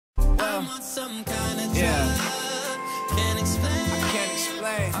I'm on some kind of drug. Can't explain. I can't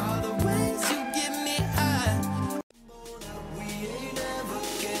explain all the ways you get me high. We ain't ever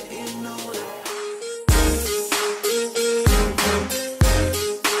getting older.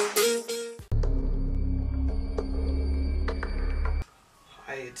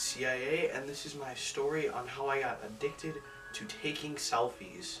 Hi, it's CIA, and this is my story on how I got addicted to taking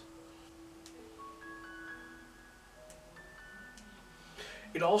selfies.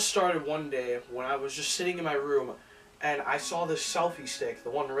 It all started one day when I was just sitting in my room and I saw this selfie stick, the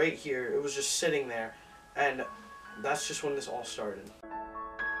one right here. It was just sitting there, and that's just when this all started.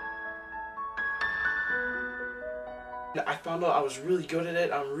 I found out I was really good at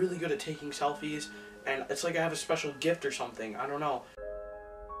it. I'm really good at taking selfies, and it's like I have a special gift or something. I don't know.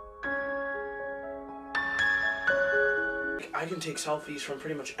 I can take selfies from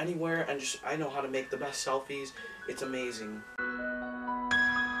pretty much anywhere, and I know how to make the best selfies. It's amazing.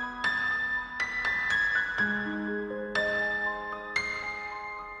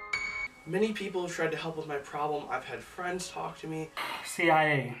 Many people have tried to help with my problem. I've had friends talk to me.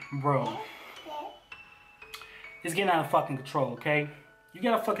 CIA, bro. It's getting out of fucking control, okay? You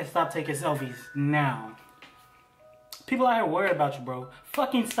gotta fucking stop taking selfies now. People out here worried about you, bro.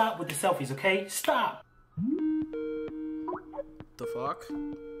 Fucking stop with the selfies, okay? Stop! The fuck?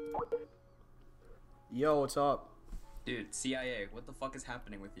 Yo, what's up? Dude, CIA, what the fuck is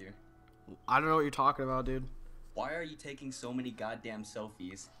happening with you? I don't know what you're talking about, dude. Why are you taking so many goddamn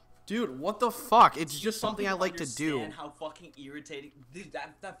selfies? Dude, what the fuck? It's just something I like to do. Understand how fucking irritating, dude.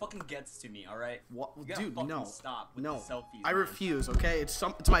 That fucking gets to me. All right. What, you gotta dude? fucking No. Stop with No. the selfies. I man. refuse. Okay, it's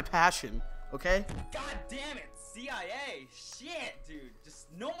my passion. Okay. God damn it, CIA. Shit, dude. Just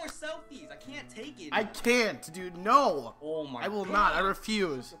no more selfies. I can't take it. I can't, dude. No. Oh my. I will God. not. I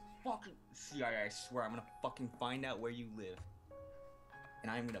refuse. Fucking CIA. I swear, I'm gonna fucking find out where you live,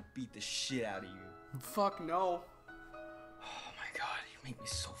 and I'm gonna beat the shit out of you. Fuck no. Oh my God, you make me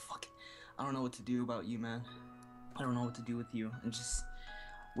so fucking. I don't know what to do about you, man. I don't know what to do with you. And just,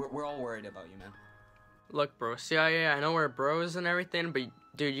 we're all worried about you, man. Look, bro, CIA, I know we're bros and everything, but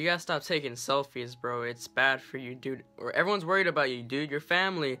dude, you gotta stop taking selfies, bro. It's bad for you, dude. Everyone's worried about you, dude. Your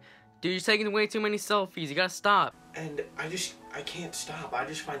family. Dude, you're taking way too many selfies. You gotta stop. And I can't stop. I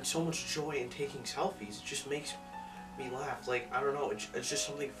just find so much joy in taking selfies. It just makes me laugh. Like, I don't know, it's just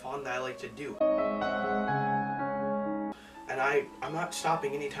something fun that I like to do. And I'm not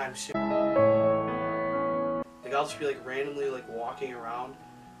stopping anytime soon. Like, I'll just be like randomly like walking around,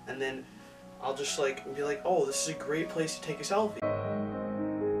 and then I'll just like be like, oh, this is a great place to take a selfie.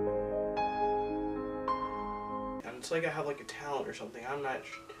 And it's like I have like a talent or something. I'm not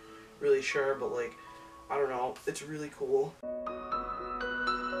really sure, but like, I don't know. It's really cool.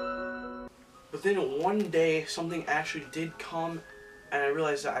 But then one day something actually did come, and I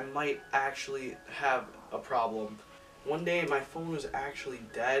realized that I might actually have a problem. One day my phone was actually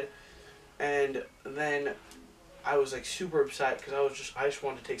dead, and then I was like super upset because I just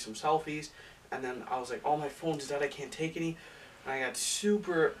wanted to take some selfies, and then I was like, oh, my phone's dead, I can't take any, and I got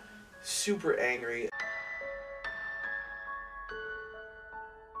super angry.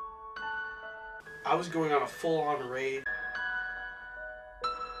 I was going on a full-on raid.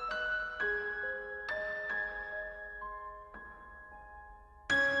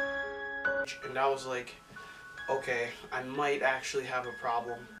 And I was like, okay, I might actually have a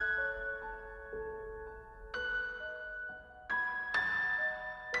problem.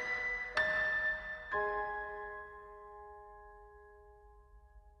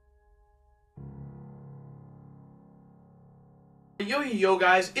 Yo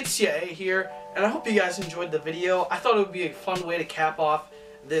guys, it's CIA here, and I hope you guys enjoyed the video. I thought it would be a fun way to cap off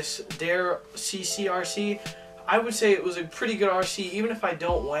this Dare CCRC. I would say it was a pretty good RC. Even if I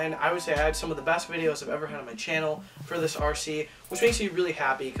don't win, I would say I had some of the best videos I've ever had on my channel for this RC, which makes me really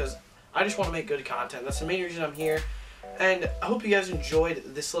happy because I just want to make good content. That's the main reason I'm here, and I hope you guys enjoyed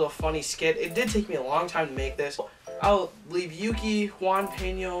this little funny skit. It did take me a long time to make this. I'll leave Yuki, Juan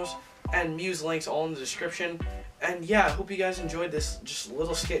Peños, and Muse links all in the description. And yeah, I hope you guys enjoyed this just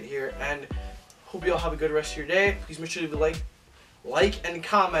little skit here, and hope you all have a good rest of your day. Please make sure to like and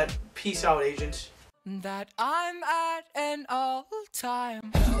comment. Peace out, agents. That I'm at an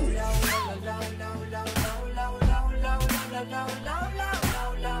all-time